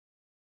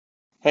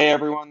Hey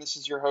everyone, this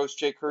is your host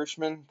Jake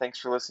Hirschman. Thanks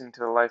for listening to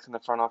the Life in the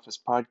Front Office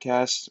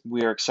podcast.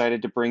 We are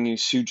excited to bring you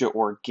Suja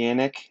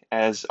Organic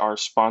as our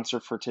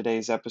sponsor for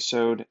today's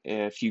episode.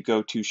 If you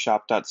go to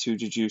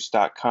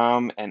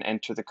shop.sujajuice.com and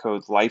enter the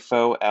code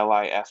LIFO,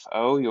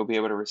 L-I-F-O, you'll be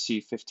able to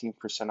receive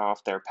 15%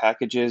 off their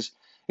packages.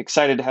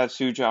 Excited to have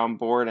Suja on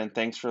board, and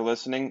thanks for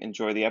listening.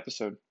 Enjoy the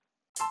episode.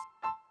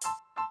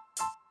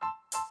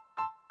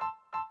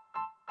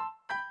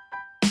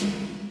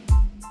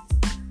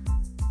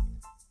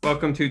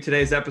 Welcome to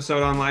today's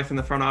episode on Life in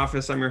the Front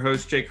Office. I'm your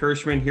host, Jake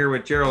Hirschman, here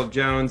with Gerald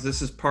Jones.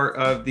 This is part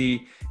of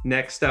the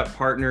Next Up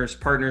Partners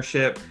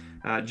partnership.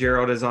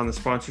 Gerald is on the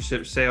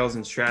sponsorship, sales,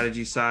 and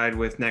strategy side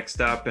with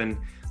Next Up, and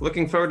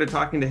looking forward to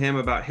talking to him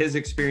about his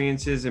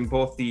experiences in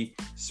both the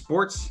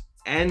sports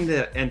and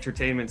the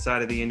entertainment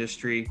side of the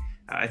industry.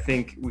 I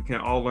think we can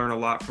all learn a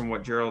lot from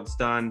what Gerald's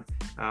done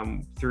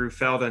through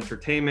Feld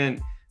Entertainment,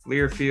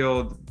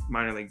 Learfield,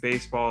 minor league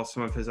baseball,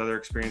 some of his other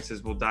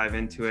experiences. We'll dive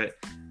into it.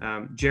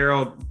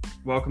 Gerald,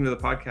 welcome to the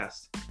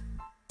podcast.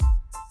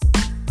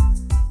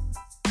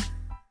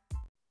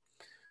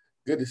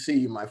 Good to see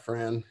you, my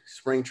friend.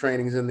 Spring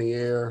training's in the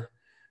air.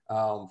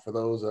 For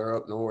those that are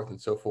up north and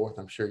so forth,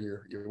 I'm sure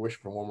you're wishing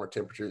for warmer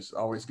temperatures.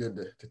 Always good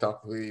to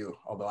talk with you,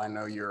 although I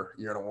know you're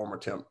in a warmer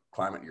temp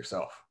climate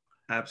yourself.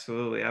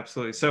 Absolutely.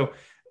 So,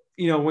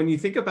 when you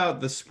think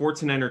about the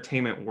sports and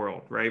entertainment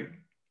world, right?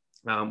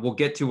 We'll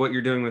get to what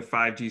you're doing with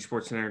 5G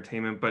Sports and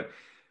Entertainment, but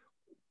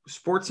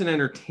sports and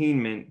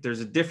entertainment, there's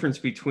a difference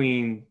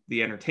between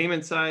the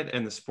entertainment side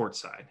and the sports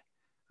side.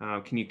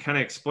 Can you kind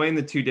of explain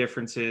the two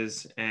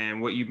differences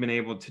and what you've been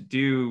able to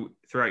do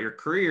throughout your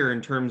career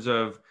in terms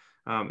of,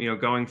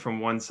 going from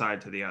one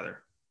side to the other?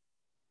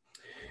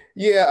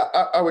 Yeah,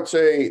 I would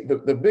say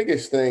the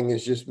biggest thing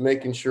is just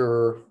making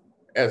sure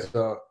as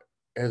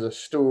a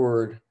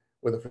steward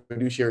with a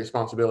fiduciary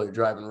responsibility of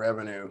driving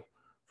revenue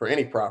for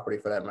any property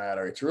for that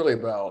matter, it's really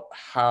about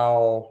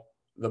how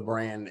the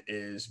brand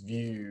is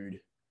viewed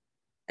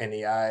in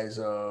the eyes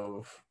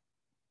of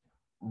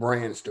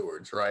brand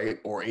stewards, right?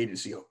 Or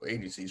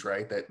agencies,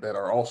 right? That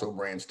are also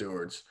brand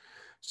stewards.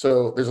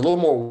 So there's a little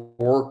more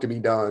work to be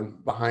done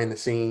behind the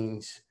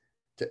scenes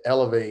to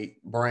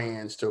elevate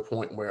brands to a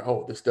point where,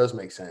 oh, this does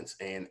make sense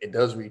and it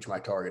does reach my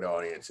target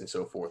audience and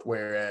so forth.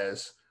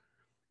 Whereas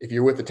if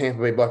you're with the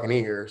Tampa Bay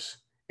Buccaneers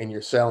and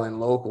you're selling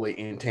locally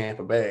in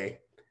Tampa Bay,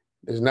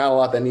 there's not a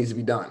lot that needs to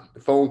be done.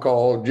 The phone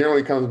call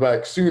generally comes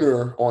back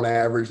sooner on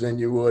average than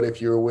you would if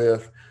you're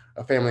with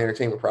a family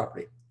entertainment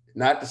property.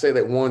 Not to say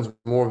that one's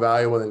more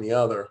valuable than the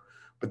other,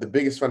 but the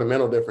biggest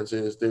fundamental difference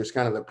is there's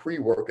kind of the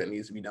pre-work that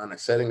needs to be done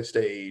at setting the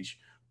stage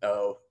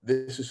of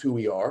this is who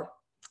we are,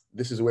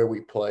 this is where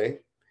we play,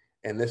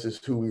 and this is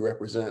who we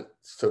represent,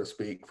 so to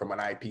speak, from an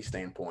IP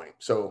standpoint.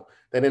 So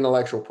that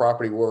intellectual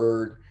property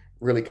word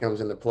really comes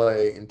into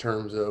play in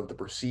terms of the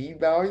perceived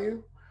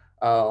value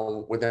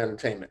with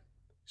entertainment.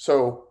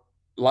 So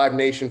Live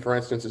Nation, for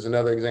instance, is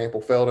another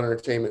example. Feld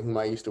Entertainment, whom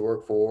I used to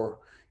work for,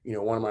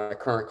 one of my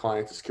current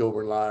clients is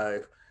Kilburn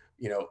Live.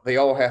 They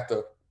all have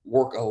to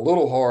work a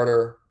little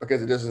harder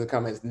because it doesn't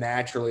come as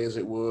naturally as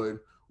it would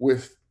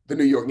with the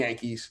New York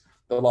Yankees,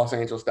 the Los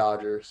Angeles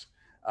Dodgers,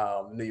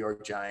 New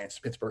York Giants,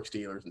 Pittsburgh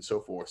Steelers, and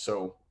so forth.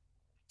 So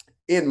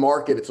in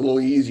market, it's a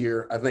little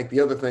easier. I think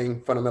the other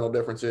thing, fundamental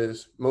difference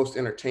is most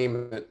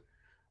entertainment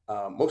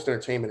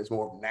is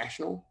more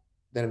national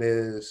than it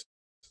is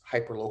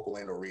hyper local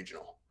and or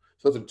regional.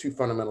 So those are two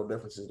fundamental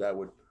differences that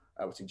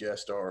I would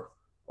suggest are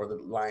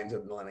the lines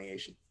of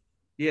delineation.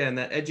 Yeah, and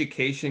that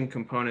education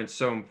component is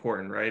so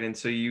important, right? And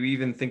so you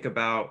even think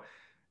about,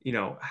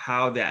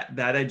 how that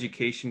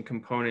education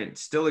component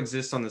still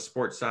exists on the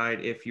sports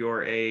side if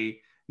you're a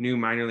new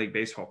minor league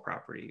baseball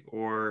property,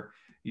 or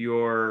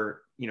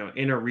you're,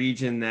 in a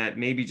region that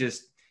maybe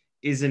just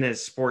isn't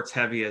as sports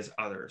heavy as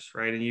others,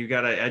 right? And you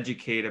got to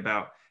educate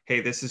about, hey,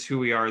 this is who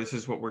we are, this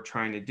is what we're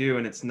trying to do,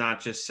 and it's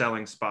not just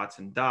selling spots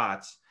and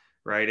dots,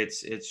 right?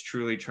 It's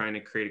truly trying to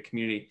create a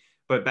community.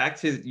 But back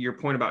to your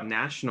point about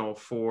national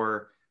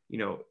for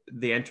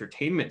the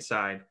entertainment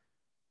side,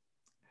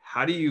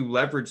 how do you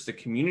leverage the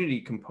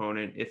community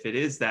component if it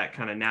is that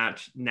kind of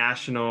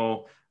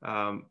national,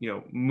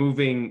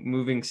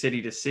 moving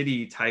city to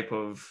city type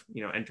of,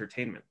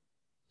 entertainment?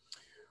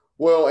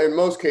 Well, in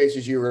most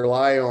cases, you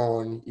rely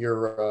on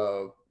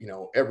your,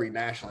 every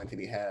national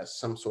entity has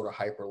some sort of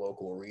hyper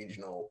local or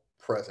regional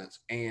presence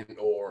and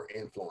or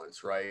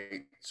influence,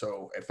 right?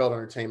 So at Feld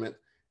Entertainment,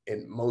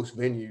 in most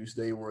venues,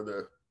 they were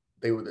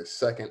the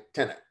second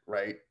tenant,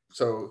 right?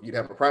 So you'd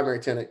have a primary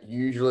tenant.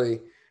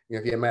 Usually,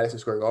 if you have Madison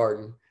Square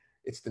Garden,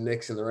 it's the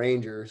Knicks and the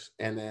Rangers,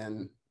 and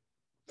then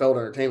Feld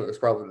Entertainment was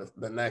probably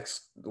the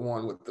next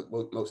one with the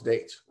most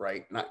dates,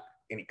 right? Not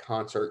any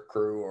concert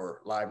crew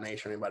or Live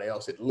Nation or anybody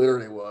else. It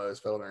literally was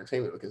Feld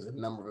Entertainment because of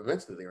the number of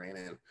events that they ran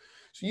in.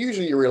 So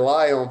usually you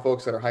rely on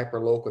folks that are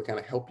hyper local to kind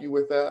of help you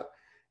with that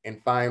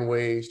and find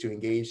ways to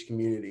engage the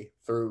community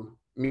through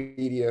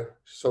media,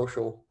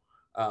 social,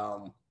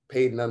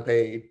 paid and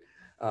unpaid,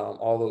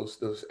 all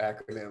those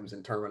acronyms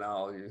and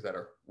terminologies that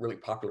are really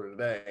popular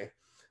today.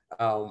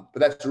 But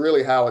that's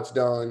really how it's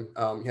done.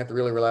 You have to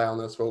really rely on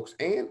those folks,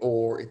 and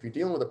or if you're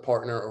dealing with a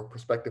partner or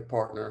prospective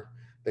partner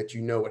that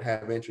you know would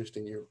have interest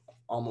in, you're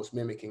almost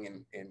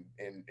mimicking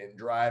and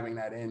driving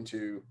that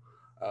into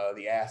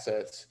the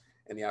assets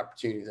and the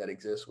opportunities that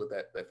exist with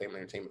that family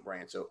entertainment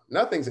brand. So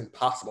nothing's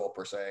impossible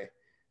per se,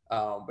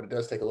 but it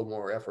does take a little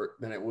more effort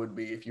than it would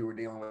be if you were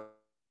dealing with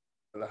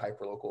a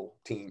hyper local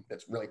team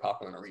that's really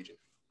popular in a region.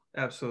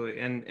 Absolutely.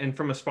 And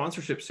from a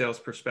sponsorship sales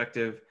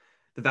perspective,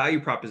 the value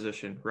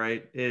proposition,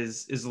 right,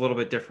 is a little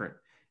bit different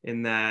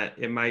in that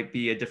it might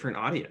be a different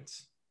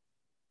audience.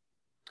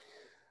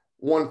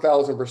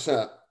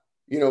 1,000%.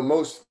 You know,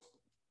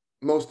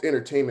 most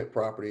entertainment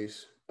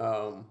properties,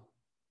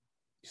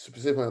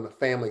 specifically on the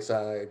family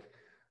side,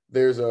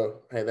 there's a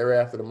hey, they're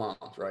after the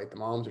moms, right? The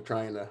moms are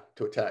trying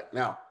to attack.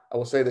 Now, I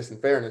will say this in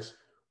fairness: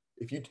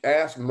 if you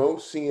ask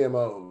most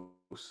CMOs,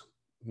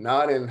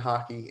 not in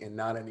hockey and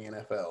not in the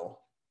NFL,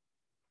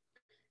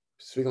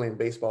 specifically in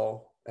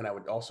baseball, and I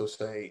would also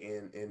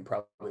say in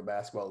probably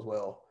basketball as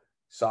well,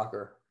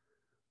 soccer,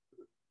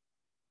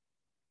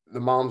 the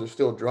moms are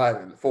still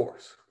driving the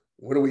force.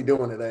 What are we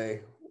doing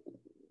today?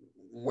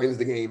 When's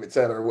the game, et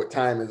cetera? What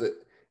time is it?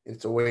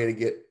 It's a way to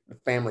get the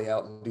family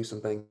out and do some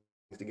things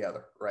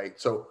together, right?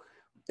 So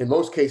in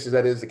most cases,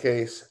 that is the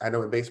case. I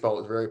know in baseball,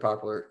 it's very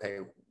popular. Hey,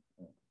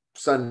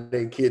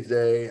 Sunday kids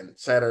day and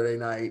Saturday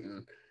night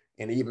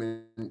and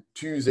even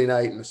Tuesday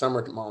night in the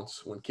summer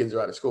months when kids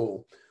are out of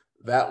school,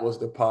 that was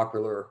the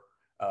popular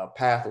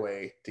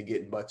pathway to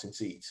get butts and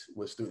seats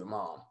was through the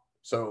mom.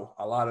 So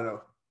a lot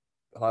of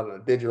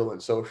the digital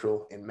and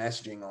social and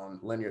messaging on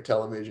linear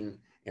television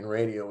and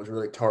radio was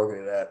really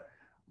targeted at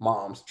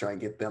moms to try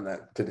and get them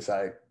to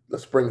decide,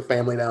 let's bring the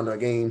family down to a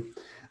game.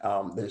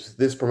 There's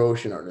this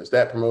promotion or there's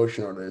that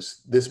promotion or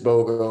there's this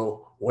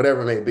BOGO,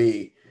 whatever it may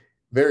be.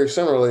 Very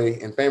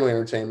similarly in family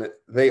entertainment,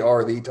 they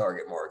are the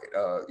target market.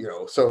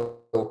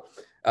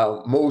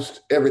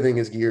 Most everything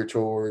is geared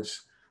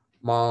towards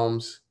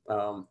moms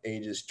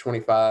ages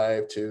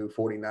 25 to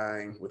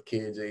 49 with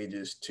kids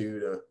ages 2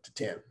 to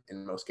 10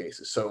 in most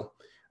cases. So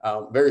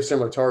very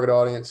similar target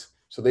audience.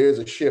 So there's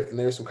a shift and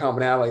there's some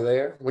commonality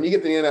there. When you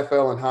get to the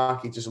NFL and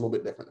hockey, it's just a little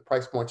bit different. The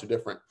price points are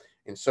different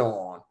and so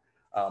on.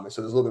 And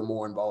so there's a little bit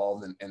more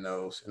involved in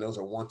those. And those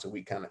are once a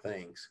week kind of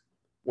things.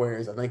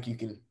 Whereas I think you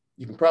can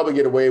probably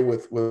get away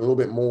with a little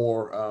bit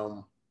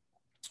more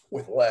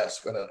with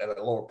less at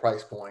a lower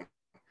price point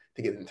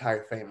to get an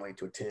entire family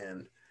to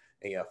attend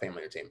a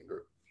family entertainment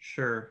group.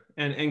 Sure.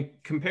 And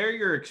compare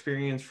your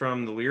experience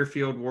from the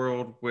Learfield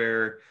world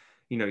where,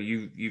 you know,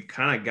 you've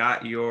kind of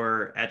got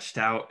your etched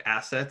out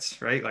assets,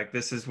 right? Like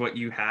this is what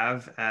you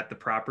have at the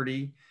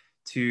property,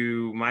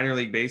 to minor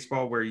league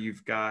baseball where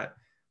you've got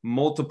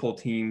multiple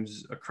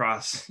teams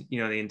across, you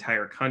know, the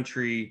entire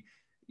country,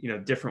 you know,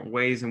 different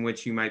ways in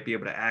which you might be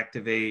able to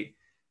activate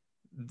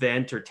the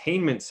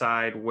entertainment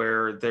side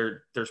where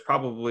there's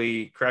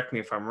probably, correct me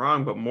if I'm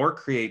wrong, but more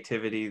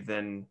creativity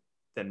than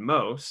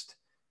most.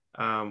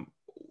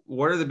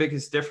 What are the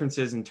biggest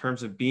differences in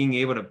terms of being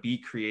able to be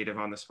creative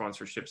on the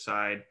sponsorship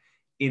side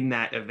in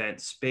that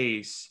event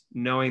space,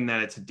 knowing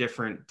that it's a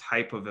different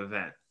type of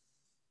event?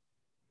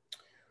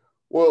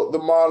 Well, the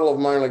model of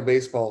minor league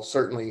baseball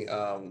certainly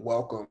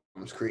welcomes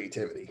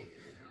creativity,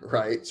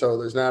 right? So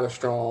there's not a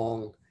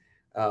strong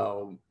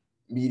um,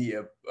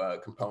 media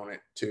component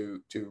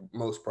to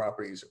most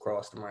properties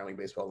across the minor league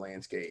baseball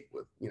landscape.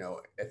 With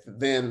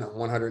then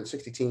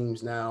 160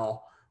 teams,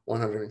 now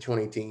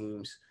 120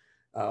 teams.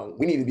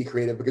 We need to be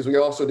creative because we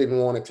also didn't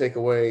want to take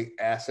away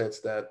assets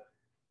that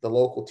the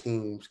local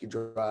teams could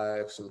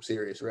drive some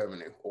serious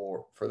revenue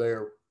or for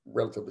their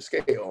relative to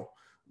scale,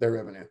 their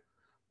revenue.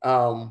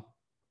 Um,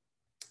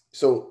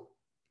 so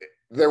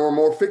there were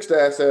more fixed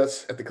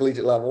assets at the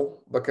collegiate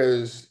level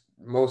because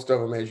most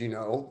of them, as you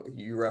know,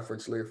 you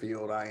reference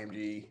Learfield,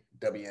 IMG,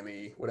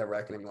 WME, whatever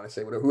acronym you want to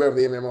say, whoever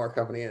the MMR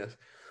company is.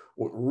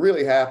 What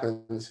really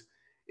happens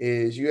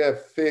is you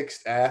have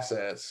fixed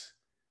assets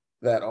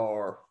that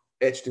are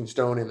etched in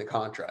stone in the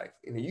contract.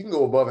 And you can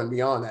go above and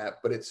beyond that,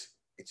 but it's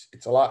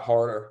a lot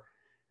harder.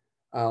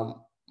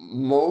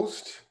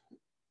 Most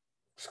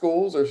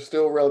schools are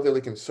still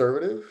relatively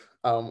conservative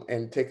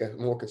and take a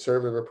more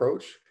conservative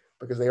approach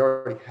because they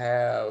already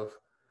have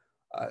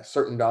a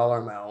certain dollar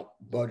amount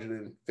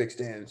budgeted fixed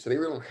in. So they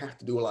really don't have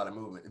to do a lot of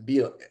movement and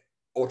be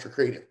ultra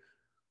creative.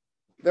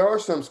 There are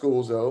some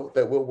schools, though,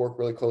 that will work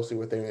really closely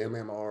with their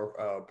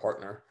MMR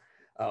partner,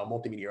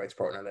 multimedia rights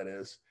partner, that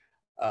is,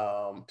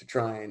 to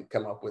try and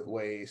come up with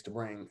ways to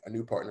bring a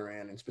new partner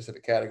in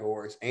specific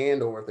categories,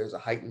 and or if there's a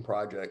heightened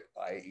project,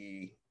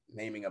 i.e.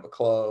 naming of a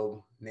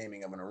club,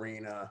 naming of an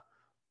arena.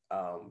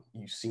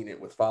 You've seen it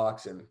with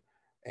Fox and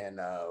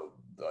the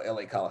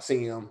LA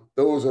Coliseum.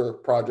 Those are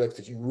projects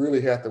that you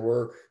really have to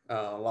work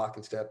lock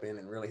and step in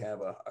and really have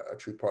a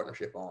true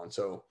partnership on.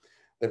 So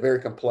they're very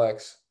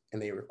complex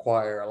and they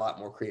require a lot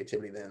more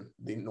creativity than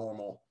the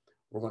normal.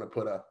 We're going to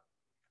put a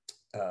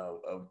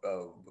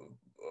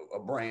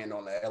brand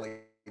on the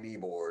LED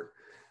board.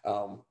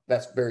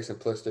 That's very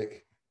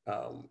simplistic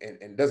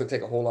and doesn't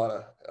take a whole lot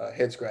of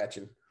head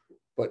scratching.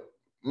 But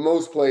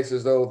Most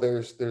places though,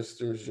 there's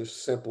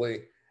just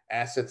simply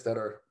assets that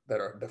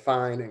are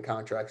defined in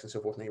contracts and so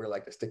forth, and they really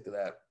like to stick to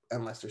that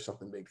unless there's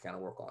something big to kind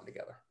of work on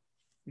together.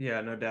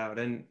 Yeah, no doubt.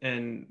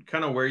 And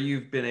kind of where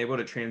you've been able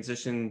to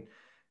transition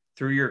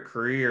through your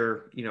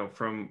career,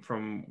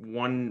 from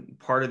one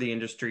part of the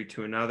industry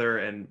to another,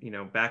 and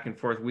back and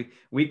forth.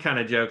 We kind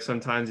of joke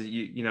sometimes that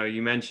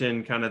you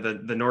mentioned kind of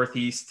the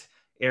Northeast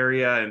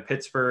area and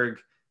Pittsburgh,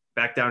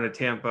 back down to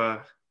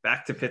Tampa,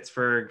 back to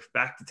Pittsburgh,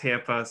 back to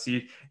Tampa. So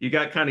you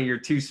got kind of your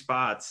two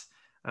spots.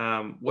 What's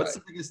Right.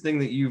 the biggest thing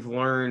that you've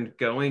learned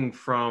going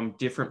from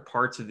different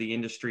parts of the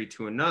industry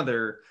to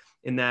another,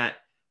 in that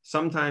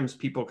sometimes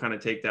people kind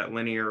of take that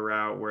linear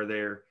route where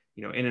they're,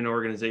 in an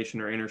organization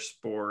or in a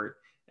sport,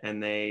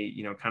 and they,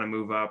 kind of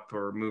move up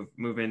or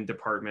move in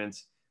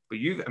departments. But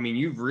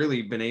you've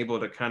really been able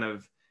to kind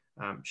of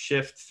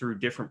shift through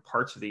different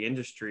parts of the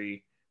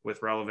industry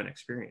with relevant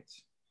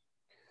experience.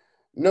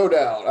 No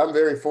doubt. I'm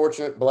very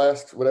fortunate,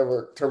 blessed,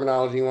 whatever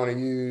terminology you want to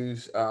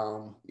use.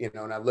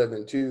 And I've lived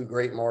in two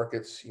great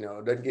markets. It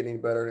doesn't get any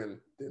better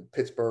than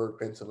Pittsburgh,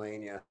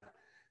 Pennsylvania.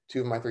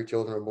 Two of my three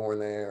children were born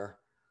there.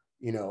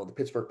 The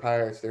Pittsburgh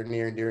Pirates, they're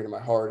near and dear to my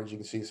heart. As you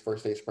can see, it's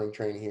first day of spring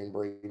training here in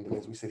Bradenton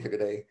as we sit here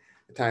today,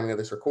 the timing of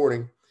this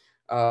recording.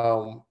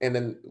 And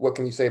then what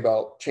can you say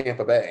about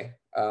Tampa Bay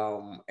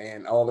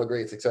and all the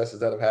great successes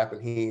that have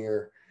happened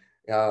here?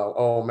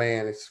 Oh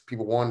man, it's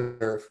people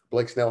wonder if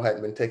Blake Snell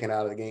hadn't been taken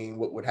out of the game,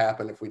 what would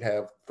happen if we'd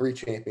have three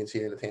champions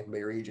here in the Tampa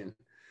Bay region.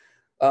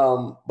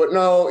 But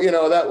no,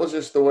 that was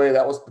just the way,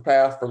 that was the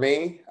path for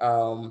me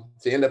to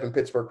end up in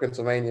Pittsburgh,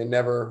 Pennsylvania,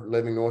 never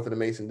living north of the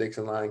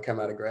Mason-Dixon line, come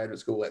out of graduate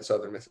school at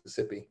Southern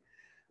Mississippi,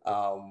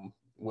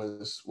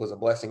 was a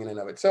blessing in and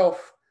of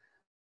itself.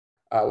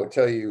 I would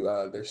tell you,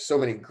 there's so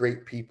many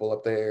great people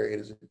up there. It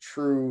is a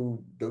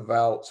true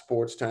devout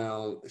sports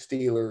town. The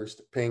Steelers,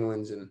 the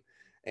Penguins,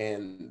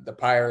 and the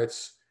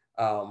Pirates.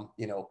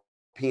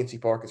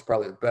 PNC Park is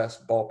probably the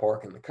best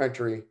ballpark in the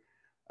country.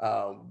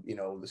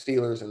 The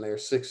Steelers and their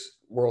 6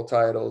 world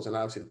titles, and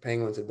obviously the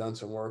Penguins have done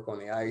some work on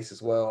the ice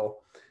as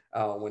well,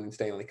 winning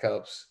Stanley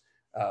Cups.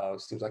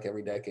 Seems like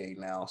every decade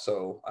now.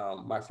 So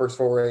my first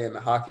foray in the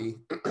hockey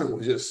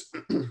was just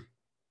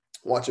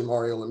watching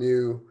Mario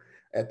Lemieux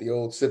at the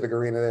old Civic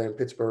Arena there in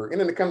Pittsburgh, and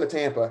then to come to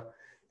Tampa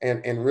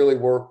and really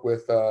work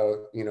with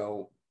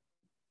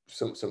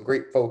some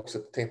great folks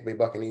at the Tampa Bay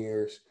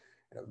Buccaneers,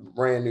 a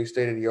brand new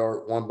state of the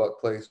art One Buck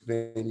Place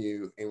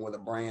venue, and with a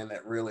brand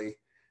that really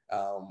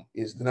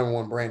is the number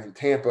one brand in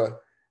Tampa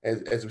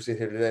as we sit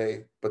here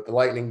today. But the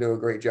Lightning do a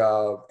great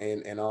job,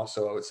 and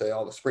also I would say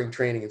all the spring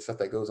training and stuff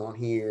that goes on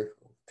here,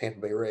 Tampa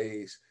Bay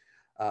Rays,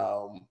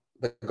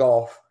 the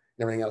golf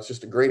and everything else.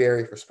 Just a great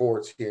area for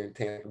sports here in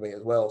Tampa Bay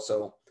as well.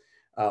 So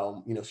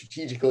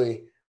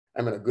strategically,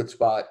 I'm in a good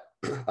spot.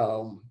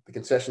 The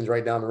concessions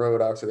right down the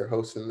road, obviously they're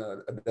hosting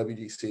a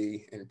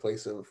WGC in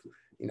place of,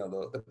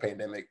 the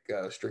pandemic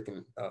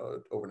stricken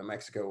over to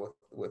Mexico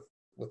with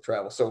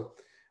travel. So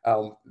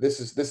this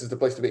is the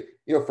place to be.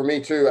 For me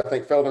too, I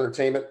think Feld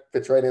Entertainment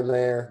fits right in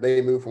there.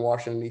 They moved from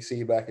Washington,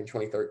 D.C. back in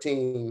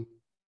 2013.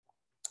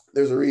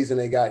 There's a reason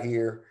they got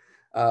here.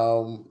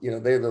 They're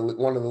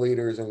one of the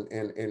leaders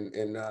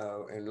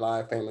in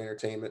live family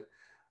entertainment.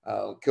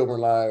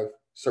 Kilburn Live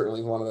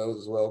certainly one of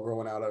those as well,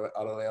 growing out of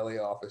the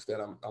LA office that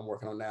I'm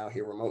working on now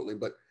here remotely.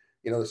 But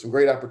there's some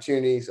great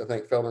opportunities. I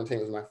think Felder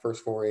Entertainment was my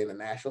first foray into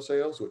national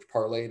sales, which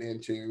parlayed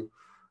into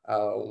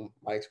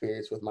my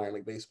experience with minor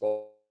league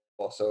baseball.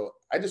 So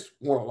I just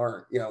want to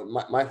learn.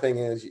 My thing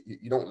is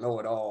you don't know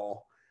it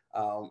all,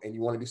 and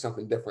you want to do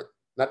something different.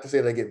 Not to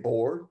say they get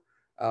bored,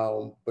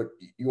 but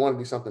you want to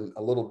do something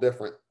a little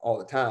different all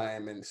the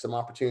time. And some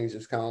opportunities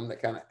have come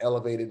that kind of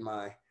elevated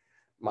my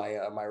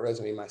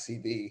resume, my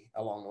CV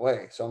along the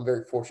way. So I'm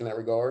very fortunate in that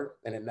regard.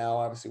 And then now,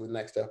 obviously, with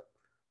Next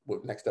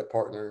Up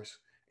Partners,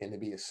 and to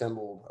be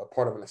assembled, a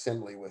part of an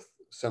assembly with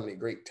so many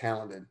great,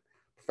 talented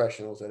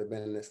professionals that have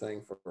been in this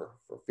thing for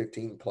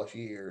 15 plus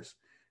years,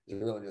 is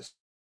really just,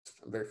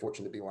 I'm very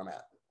fortunate to be where I'm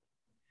at.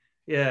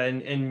 Yeah,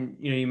 and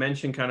you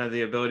mentioned kind of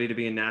the ability to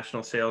be in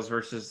national sales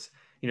versus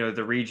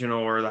the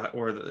regional or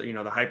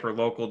the hyper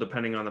local,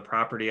 depending on the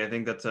property. I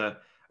think that's a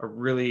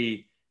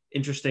really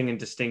interesting and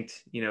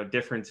distinct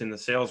difference in the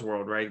sales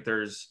world, right?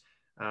 There's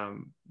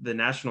the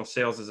national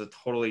sales is a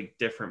totally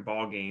different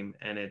ball game,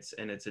 and it's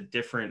a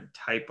different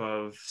type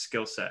of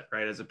skill set,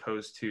 right? As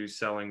opposed to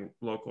selling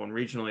local and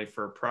regionally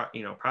for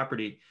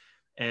property.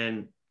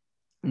 And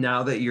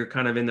now that you're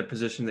kind of in the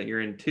position that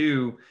you're in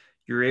too,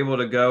 you're able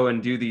to go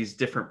and do these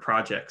different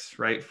projects,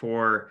 right?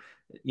 For,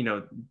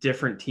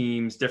 different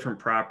teams, different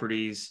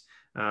properties,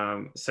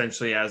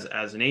 essentially as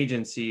an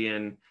agency.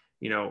 And,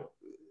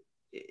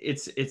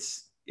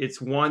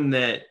 it's one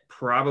that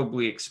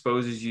probably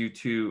exposes you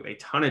to a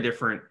ton of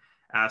different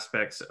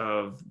aspects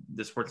of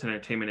the sports and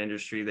entertainment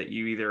industry that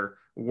you either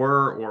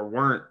were or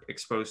weren't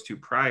exposed to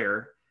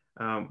prior.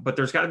 But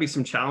there's got to be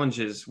some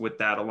challenges with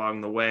that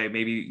along the way.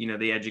 Maybe,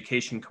 the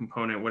education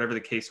component, whatever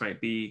the case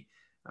might be.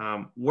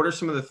 What are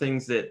some of the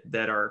things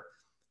that are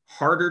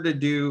harder to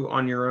do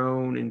on your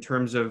own in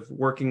terms of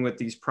working with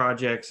these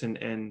projects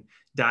and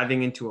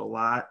diving into a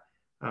lot?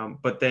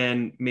 But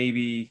then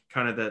maybe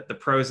kind of the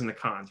pros and the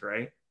cons,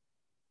 right?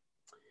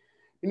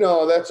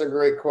 That's a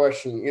great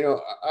question.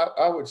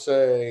 I would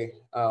say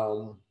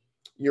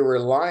you're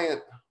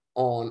reliant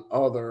on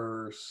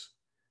others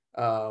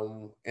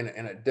in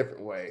a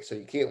different way. So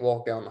you can't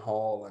walk down the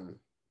hall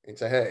and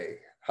say, hey,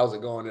 how's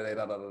it going today?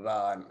 Da, da, da,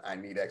 da, and I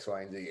need X,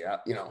 Y, and Z.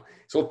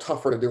 It's a little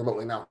tougher to do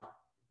remotely now.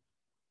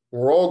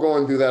 We're all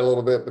going through that a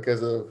little bit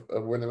because of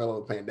we're in the middle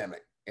of a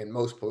pandemic, and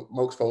most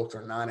folks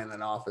are not in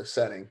an office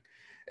setting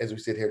as we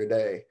sit here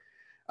today.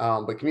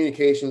 But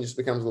communication just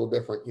becomes a little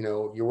different.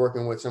 You're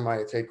working with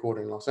somebody at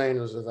headquarters in Los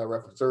Angeles, as I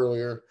referenced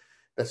earlier.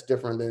 That's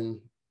different than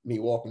me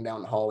walking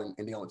down the hall and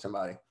dealing with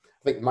somebody.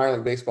 I think minor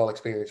league baseball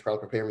experience probably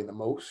prepared me the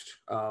most.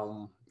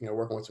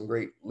 Working with some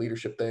great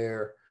leadership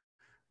there.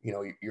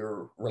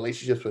 Your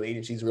relationships with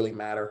agencies really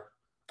matter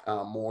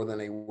more than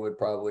they would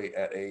probably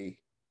at a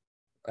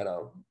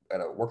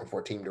working for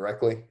a team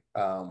directly,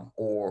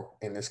 or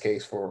in this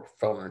case for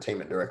Fellow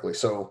Entertainment directly.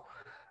 So,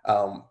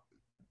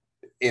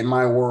 in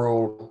my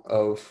world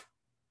of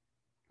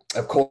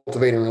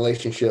cultivating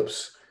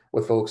relationships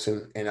with folks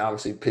and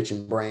obviously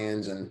pitching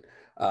brands and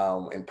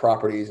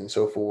properties and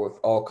so forth,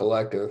 all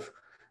collective,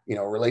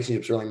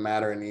 relationships really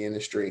matter in the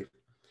industry.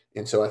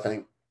 And so I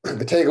think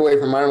the takeaway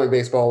from minor league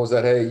baseball was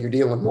that, hey, you're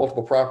dealing with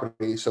multiple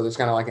properties. So there's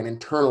kind of like an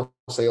internal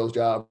sales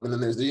job, and then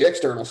there's the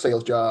external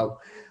sales job,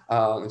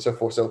 and so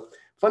forth. So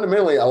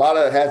fundamentally, a lot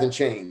of it hasn't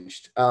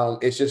changed.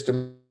 It's just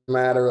a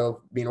matter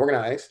of being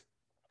organized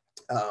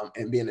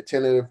and being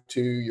attentive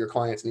to your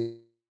clients'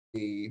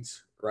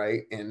 needs,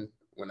 right? And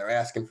when they're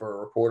asking for a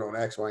report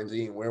on X, Y, and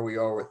Z and where we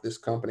are with this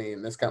company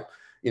and this company,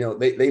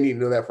 they need to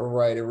know that for a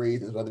variety of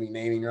reasons, whether it be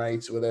naming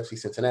rights with FC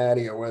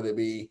Cincinnati or whether it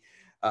be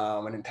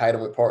an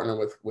entitlement partner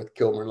with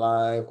Kilburn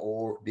Live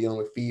or dealing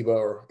with FIBA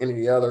or any of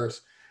the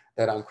others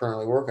that I'm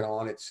currently working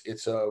on. It's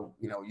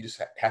you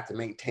just have to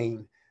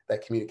maintain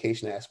that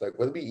communication aspect,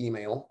 whether it be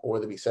email or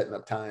whether it be setting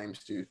up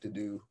times to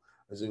do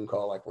a Zoom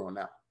call like we're on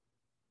now.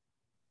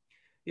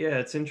 Yeah,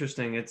 it's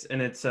interesting.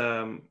 It's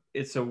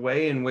a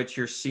way in which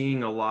you're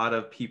seeing a lot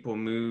of people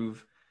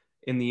move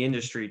in the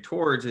industry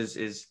towards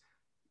is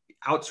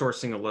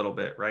outsourcing a little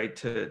bit, right?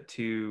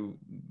 To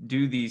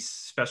do these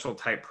special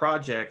type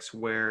projects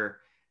where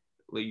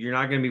you're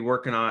not going to be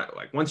working on,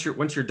 like, once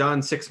you're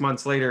done 6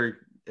 months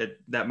later,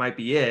 that might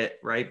be it,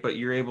 right? But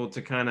you're able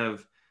to kind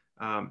of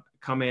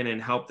come in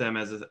and help them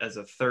as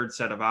a third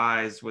set of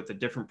eyes with a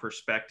different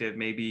perspective.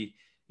 Maybe,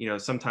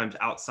 sometimes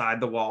outside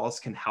the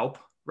walls can help,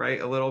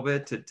 right? A little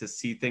bit to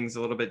see things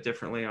a little bit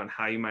differently on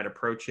how you might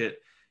approach it.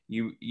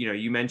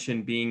 You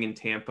mentioned being in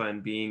Tampa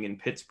and being in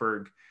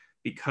Pittsburgh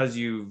because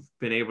you've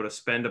been able to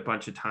spend a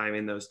bunch of time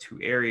in those two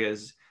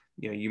areas.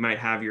 You might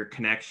have your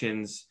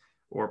connections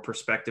or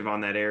perspective on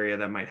that area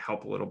that might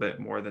help a little bit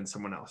more than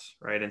someone else,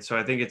 right? And so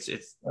I think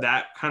it's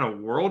that kind of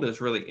world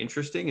is really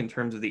interesting in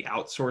terms of the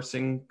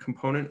outsourcing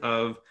component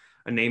of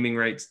a naming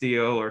rights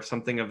deal or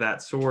something of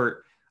that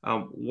sort.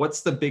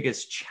 What's the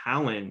biggest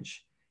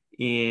challenge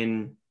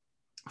in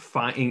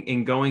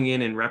going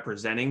in and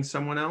representing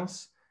someone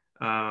else,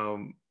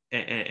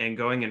 and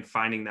going and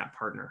finding that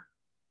partner?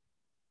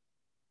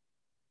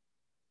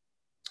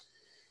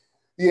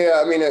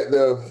 Yeah, I mean,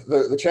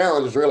 the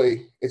challenge is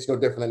really, it's no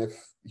different than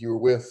if you were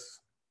with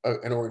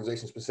an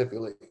organization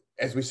specifically,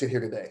 as we sit here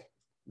today,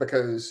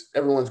 because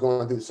everyone's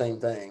going through the same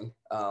thing.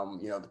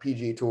 The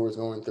PGA Tour is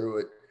going through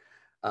it.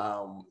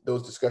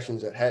 Those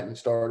discussions that hadn't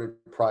started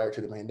prior to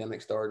the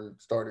pandemic starting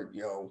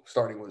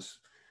was,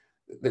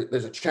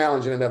 there's a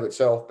challenge in and of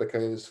itself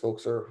because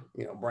folks are,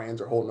 brands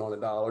are holding on to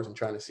dollars and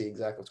trying to see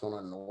exactly what's going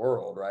on in the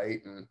world, right?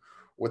 And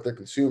what their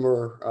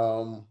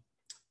consumer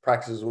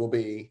practices will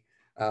be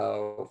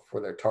for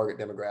their target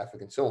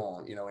demographic and so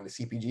on. In the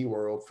CPG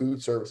world,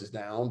 food service is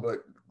down, but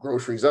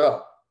groceries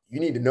up. You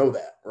need to know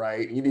that,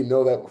 right? You need to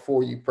know that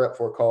before you prep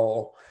for a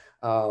call,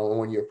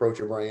 when you approach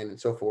a brand and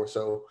so forth.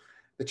 So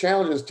the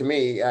challenges to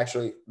me,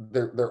 actually,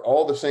 they're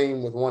all the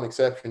same with one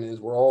exception, is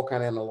we're all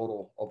kind of in a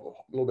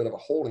little bit of a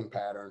holding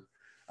pattern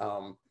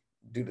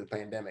due to the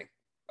pandemic,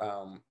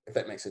 if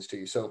that makes sense to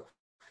you. So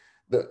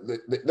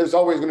there's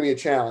always going to be a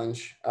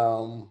challenge,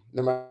 no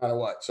matter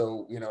what.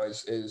 So,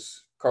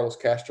 as Carlos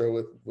Castro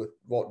with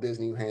Walt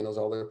Disney, who handles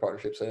all their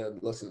partnerships, said,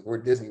 listen, we're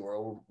Disney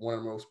World. We're one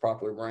of the most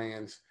popular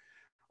brands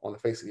on the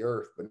face of the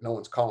earth, but no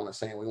one's calling us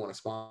saying we want to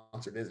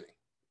sponsor Disney.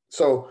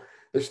 So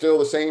there's still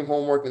the same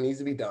homework that needs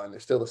to be done.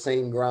 There's still the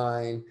same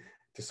grind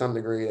to some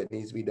degree that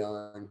needs to be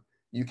done.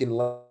 You can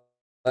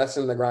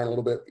lessen the grind a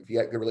little bit if you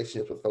got good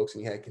relationships with folks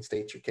and you can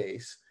state your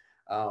case.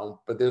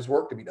 But there's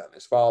work to be done.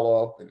 There's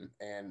follow up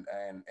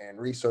and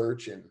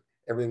research, and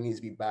everything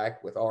needs to be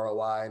backed with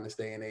ROI in this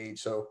day and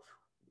age. So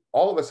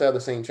all of us have the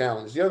same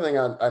challenge. The other thing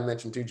I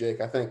mentioned too, Jake,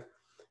 I think,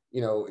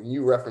 and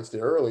you referenced it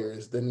earlier,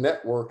 is the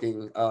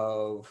networking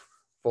of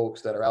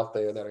folks that are out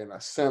there that are in a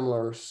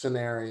similar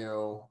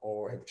scenario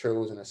or have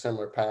chosen a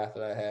similar path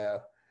that I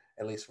have,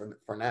 at least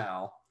for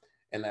now.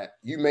 and that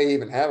you may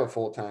even have a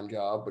full-time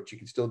job, but you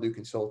can still do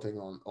consulting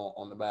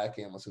on the back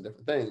end with some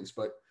different things.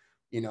 But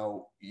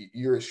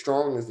you're as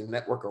strong as the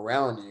network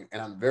around you.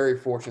 And I'm very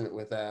fortunate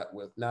with that,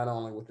 with not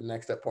only with the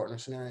Next Step Partner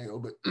scenario,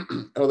 but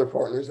other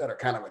partners that are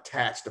kind of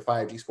attached to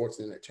 5G Sports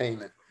and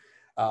Entertainment.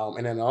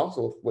 And then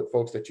also with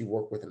folks that you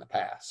work with in the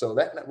past. So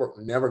that network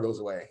never goes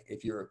away.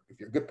 If you're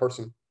a good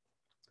person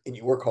and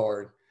you work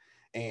hard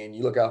and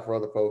you look out for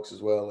other folks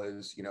as well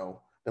as,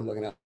 them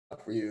looking out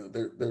for you,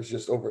 there's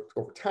just over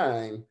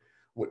time,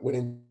 what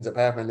ends up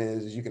happening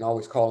is you can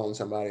always call on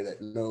somebody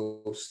that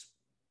knows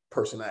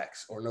person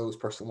X or knows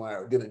person Y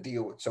or did a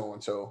deal with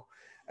so-and-so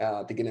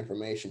to get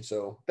information.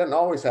 So it doesn't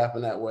always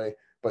happen that way,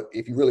 but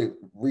if you really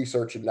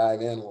research and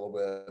dive in a little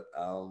bit,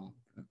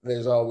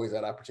 there's always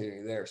that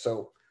opportunity there.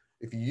 So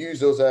if you use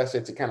those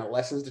assets, it kind of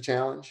lessens the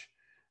challenge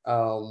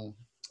to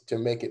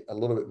make it a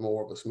little bit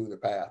more of a smoother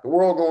path. But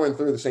we're all going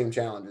through the same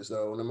challenges,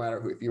 though, no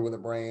matter if you're with a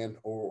brand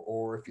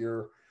or if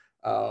you're,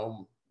 a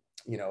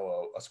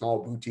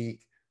small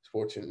boutique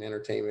sports and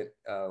entertainment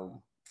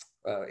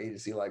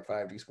agency like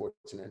 5G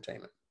Sports and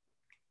Entertainment.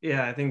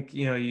 Yeah, I think,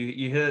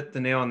 you hit the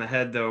nail on the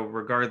head, though.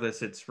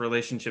 Regardless, it's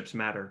relationships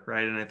matter,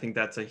 right? And I think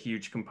that's a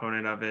huge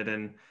component of it.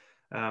 And,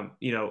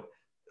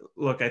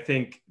 look, I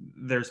think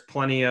there's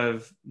plenty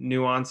of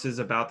nuances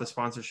about the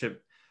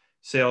sponsorship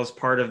sales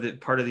part of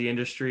the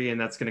industry,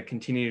 and that's going to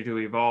continue to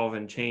evolve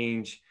and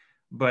change.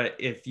 But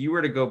if you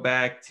were to go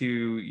back to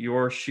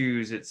your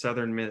shoes at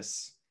Southern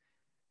Miss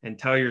and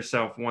tell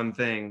yourself one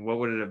thing, what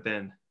would it have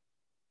been?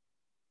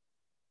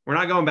 We're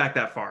not going back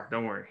that far.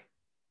 Don't worry.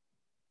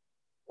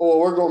 Well,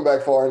 we're going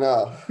back far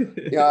enough.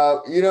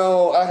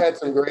 I had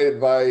some great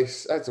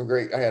advice. I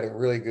had a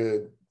really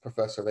good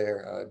professor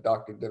there,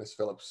 Dr. Dennis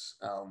Phillips.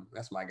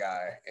 That's my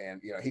guy.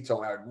 And, he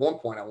told me at one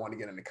point I wanted to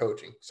get into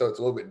coaching. So it's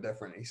a little bit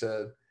different. He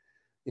said,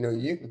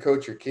 you can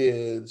coach your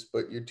kids,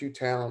 but you're too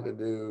talented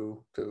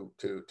to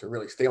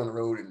really stay on the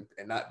road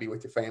and not be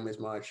with your family as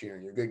much.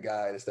 You're a good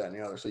guy, this, that, and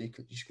the other. So you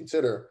should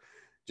consider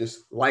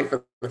just life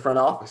in the front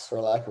office, for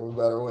lack of a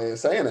better way of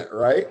saying it,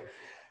 right?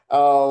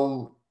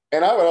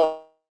 And I would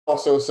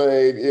also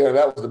say,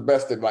 that was the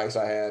best advice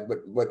I had,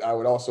 but I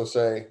would also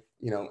say,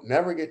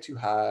 never get too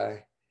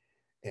high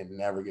and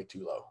never get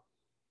too low,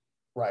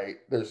 right?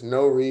 There's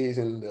no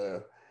reason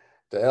to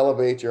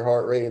elevate your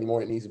heart rate any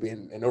more than it needs to be,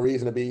 and no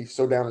reason to be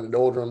so down in the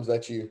doldrums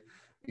that you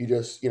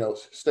just,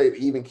 stay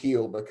even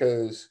keel,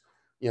 because,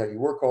 you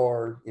work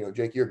hard,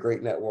 Jake, you're a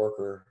great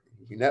networker,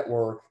 you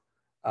network,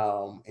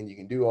 and you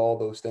can do all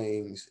those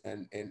things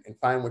and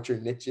find what your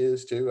niche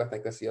is too. I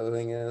think that's the other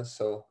thing is,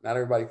 so not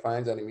everybody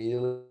finds that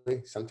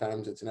immediately.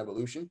 Sometimes it's an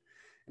evolution,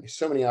 and there's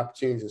so many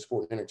opportunities in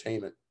sport and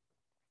entertainment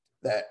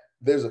that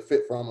there's a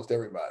fit for almost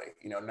everybody.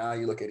 Now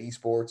you look at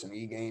esports and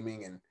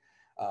e-gaming and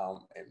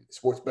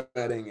sports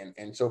betting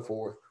and so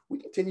forth. We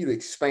continue to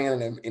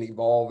expand and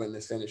evolve in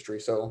this industry.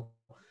 So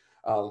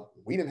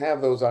we didn't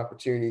have those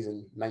opportunities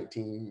in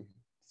 19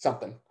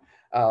 something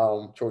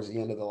towards the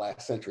end of the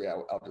last century.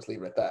 I'll just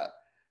leave it at that.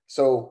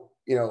 So,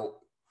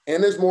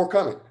 and there's more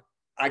coming.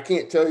 I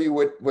can't tell you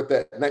what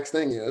that next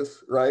thing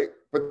is, right?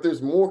 But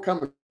there's more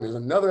coming. There's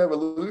another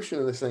evolution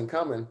of this thing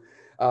coming.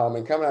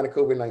 And coming out of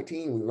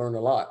COVID-19, we learned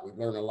a lot. We've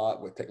learned a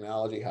lot with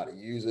technology, how to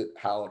use it,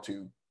 how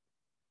to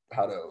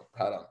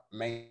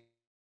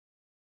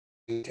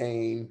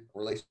maintain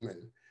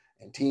relationship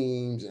and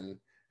teams and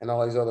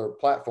all these other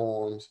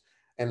platforms.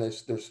 And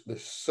there's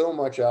so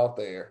much out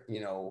there,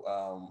 NIL.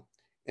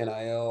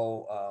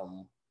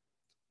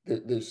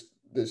 There's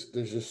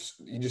just,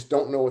 you just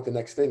don't know what the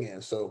next thing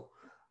is. So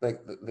like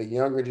the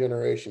younger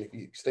generation, if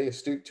you stay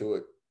astute to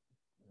it,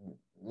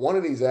 one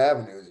of these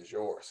avenues is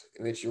yours,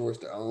 and it's yours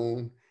to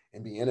own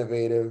and be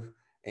innovative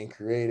and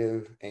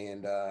creative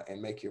and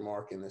make your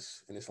mark in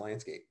this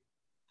landscape.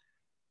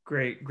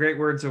 Great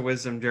words of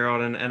wisdom,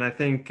 Gerald. And I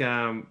think,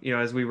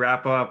 as we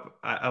wrap up,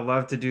 I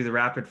love to do the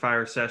rapid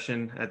fire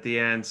session at the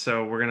end.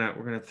 So we're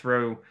going to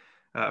throw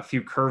a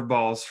few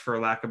curveballs, for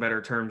lack of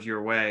better terms,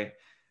 your way.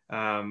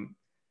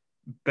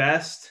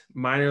 Best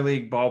minor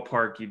league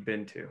ballpark you've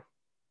been to?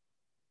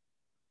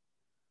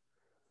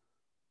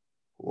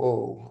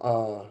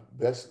 Whoa.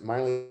 Best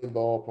minor league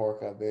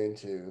ballpark I've been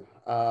to.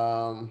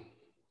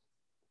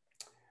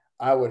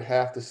 I would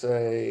have to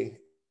say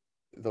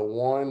the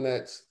one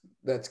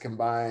that's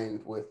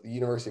combined with the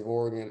University of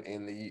Oregon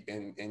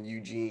and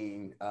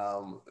Eugene.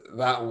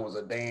 That one was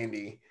a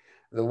dandy.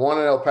 The one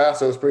in El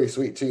Paso is pretty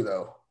sweet too,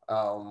 though.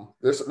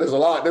 There's a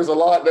lot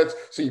that's,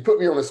 so you put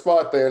me on the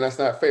spot there, and that's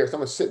not fair. So I'm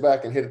gonna sit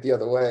back and hit it the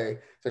other way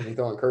since you're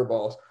throwing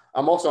curveballs.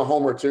 I'm also a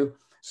homer too.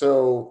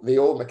 So the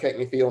old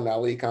McKechnie Field, now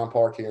Lecon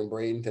Park here in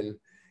Bradenton,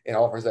 it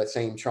offers that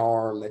same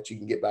charm that you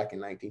can get back in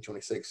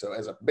 1926. So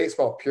as a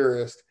baseball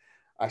purist,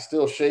 I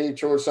still shade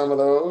towards some of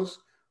those,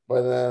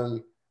 but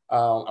then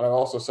I'd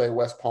also say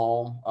West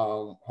Palm,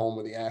 home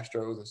of the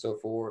Astros and so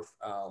forth,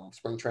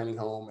 spring training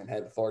home, and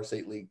had the Florida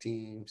State League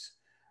teams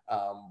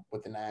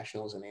with the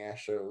Nationals and the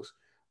Astros.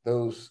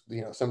 Those,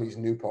 some of these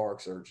new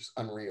parks are just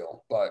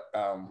unreal. But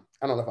I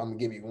don't know if I'm gonna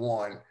give you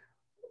one.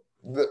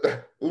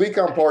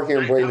 Lecon Park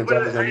here in Bradenton,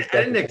 Texas, no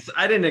disrespect.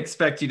 I didn't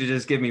expect you to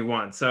just give me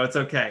one, so it's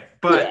okay.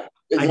 But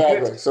Yeah, I do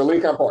exactly. So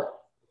Lecon Park.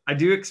 I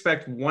do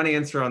expect one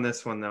answer on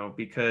this one though,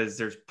 because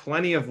there's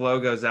plenty of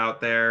logos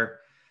out there.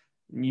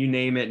 You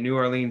name it, New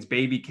Orleans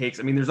baby cakes.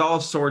 I mean, there's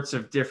all sorts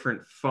of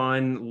different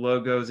fun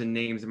logos and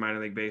names in minor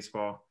league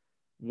baseball.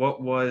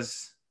 What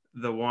was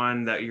the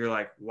one that you're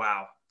like,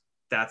 wow,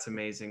 that's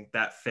amazing.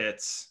 That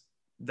fits.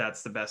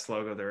 That's the best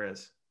logo there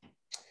is.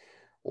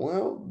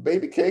 Well,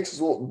 Baby Cakes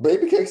is on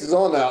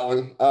that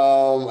one.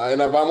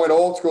 And if I went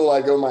old school,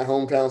 I'd go my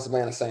hometown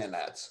Savannah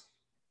Sandgnats.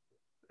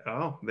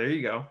 Oh, there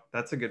you go.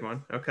 That's a good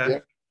one.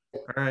 Okay. Yeah.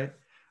 All right.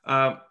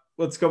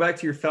 Let's go back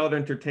to your Feld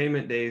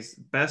Entertainment days.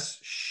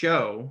 Best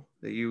show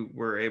that you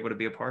were able to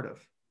be a part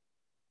of?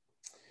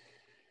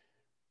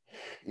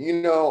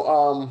 You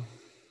know,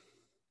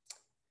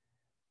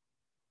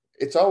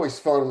 it's always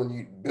fun when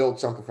you build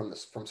something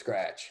from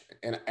scratch.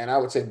 And I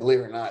would say, believe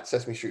it or not,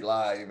 Sesame Street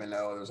Live, even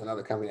though there was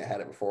another company that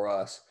had it before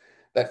us,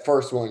 that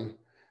first one,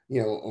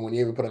 you know, when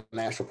you even put a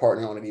national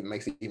partner on it, even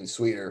makes it even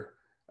sweeter.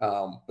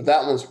 But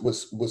that one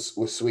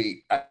was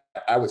sweet.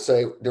 I would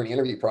say during the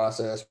interview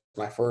process,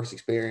 my first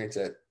experience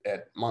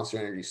at Monster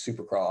Energy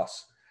Supercross,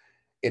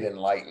 it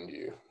enlightened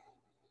you,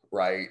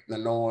 right? The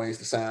noise,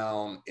 the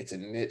sound, it's a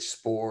niche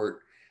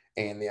sport,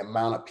 and the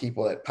amount of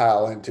people that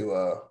pile into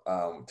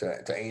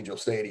to Angel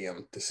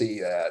Stadium to see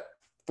that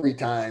 3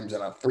 times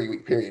in a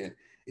 3-week period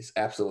is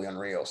absolutely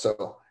unreal.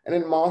 So, and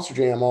then Monster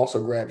Jam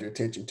also grabs your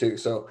attention too.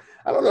 So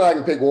I don't know if I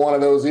can pick one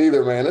of those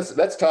either, man.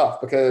 That's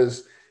tough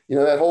because you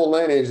know that whole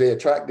lineage, they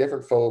attract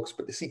different folks,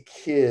 but to see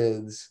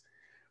kids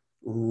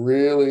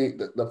really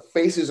the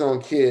faces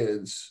on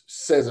kids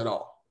says it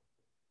all.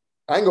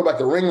 I can go back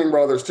to Ringling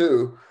Brothers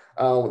too,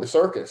 with the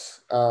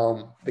circus.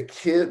 The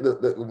kid,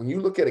 when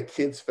you look at a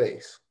kid's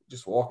face,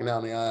 just walking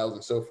down the aisles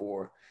and so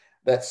forth,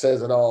 that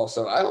says it all.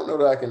 So I don't know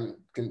that I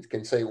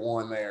can say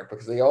one there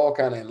because they all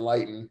kind of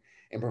enlighten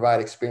and provide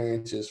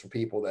experiences for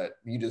people that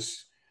you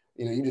just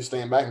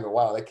stand back and go,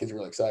 wow, that kid's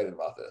really excited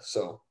about this.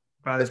 So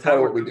By the that's part time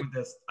of we're what we done do.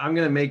 with this, I'm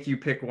gonna make you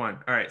pick one.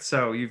 All right.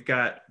 So you've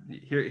got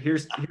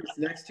here's the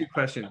next 2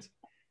 questions.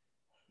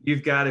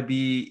 You've got to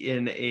be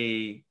in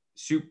a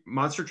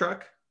monster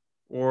truck,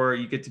 or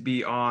you get to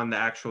be on the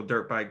actual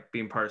dirt bike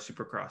being part of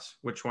Supercross.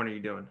 Which one are you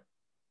doing?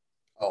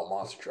 Oh,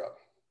 monster truck.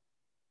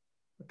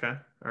 Okay.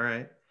 All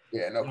right.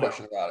 Yeah, no Now,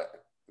 question about it.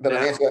 Did I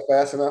now, answer that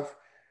fast enough?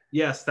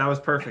 yes, that was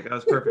perfect. That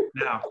was perfect.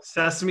 Now,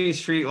 Sesame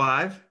Street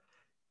Live,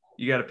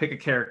 you got to pick a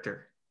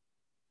character.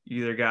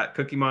 You either got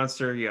Cookie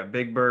Monster, you got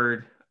Big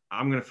Bird.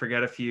 I'm gonna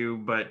forget a few,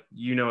 but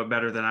you know it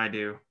better than I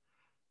do.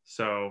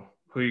 So,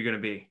 who are you gonna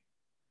be?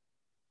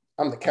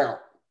 I'm the count.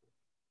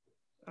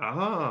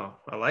 Oh,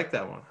 I like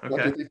that one. One,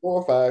 Okay. two, three,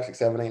 four, five, six,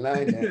 seven, eight,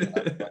 nine,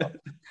 10.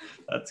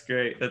 That's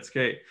great. That's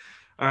great.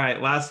 All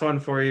right, last one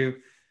for you.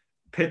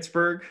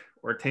 Pittsburgh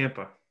or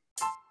Tampa?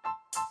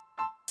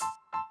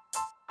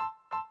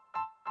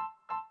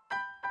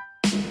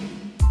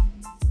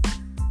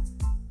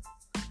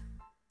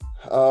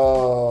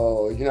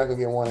 Oh, you're not gonna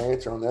get one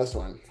answer on this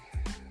one.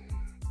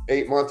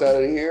 8 months out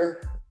of the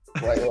year,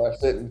 right where I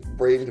sit in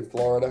Bradenton,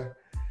 Florida,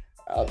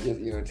 out just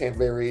Tampa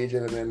Bay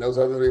region, and then those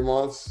other 3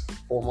 months,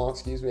 4 months,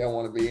 excuse me, I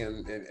want to be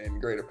in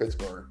Greater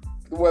Pittsburgh.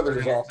 The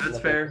weather's just awesome.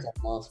 That's fair.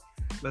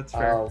 That's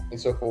fair. And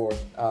so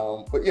forth.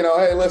 But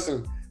hey,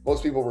 listen,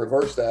 most people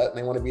reverse that and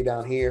they want to be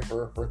down here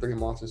for 3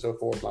 months and so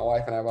forth. My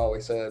wife and I have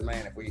always said,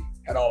 man, if we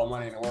had all the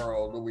money in the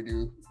world, would we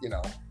do,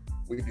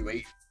 we do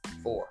 8,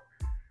 4.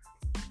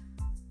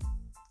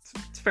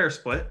 It's a fair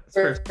split. Is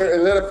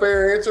that a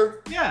fair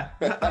answer? Yeah,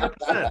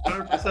 100%.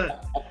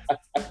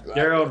 100%.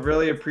 Gerald,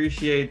 really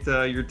appreciate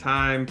your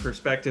time,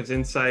 perspectives,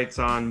 insights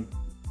on,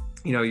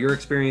 your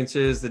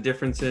experiences, the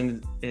difference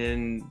in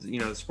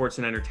the sports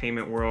and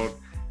entertainment world.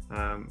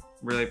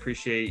 Really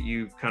appreciate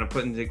you kind of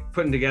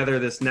putting together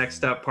this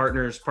Next Up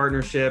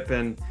partnership,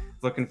 and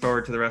looking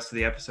forward to the rest of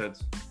the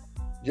episodes.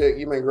 Jake,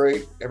 you've been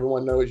great.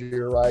 Everyone knows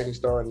you're a rising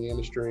star in the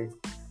industry,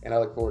 and I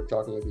look forward to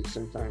talking with you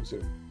sometime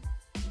soon.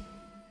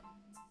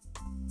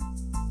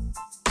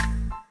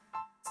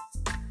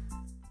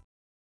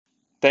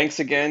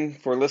 Thanks again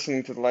for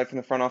listening to the Life in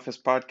the Front Office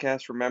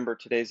podcast. Remember,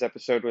 today's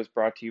episode was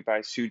brought to you by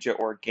Suja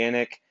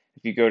Organic.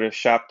 If you go to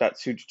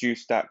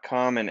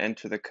shop.sujajuice.com and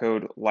enter the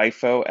code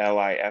LIFO,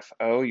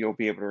 LIFO, you'll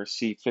be able to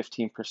receive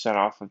 15%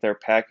 off of their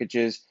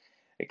packages.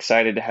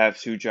 Excited to have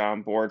Suja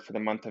on board for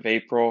the month of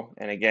April.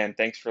 And again,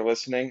 thanks for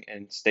listening,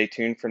 and stay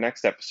tuned for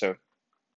next episode.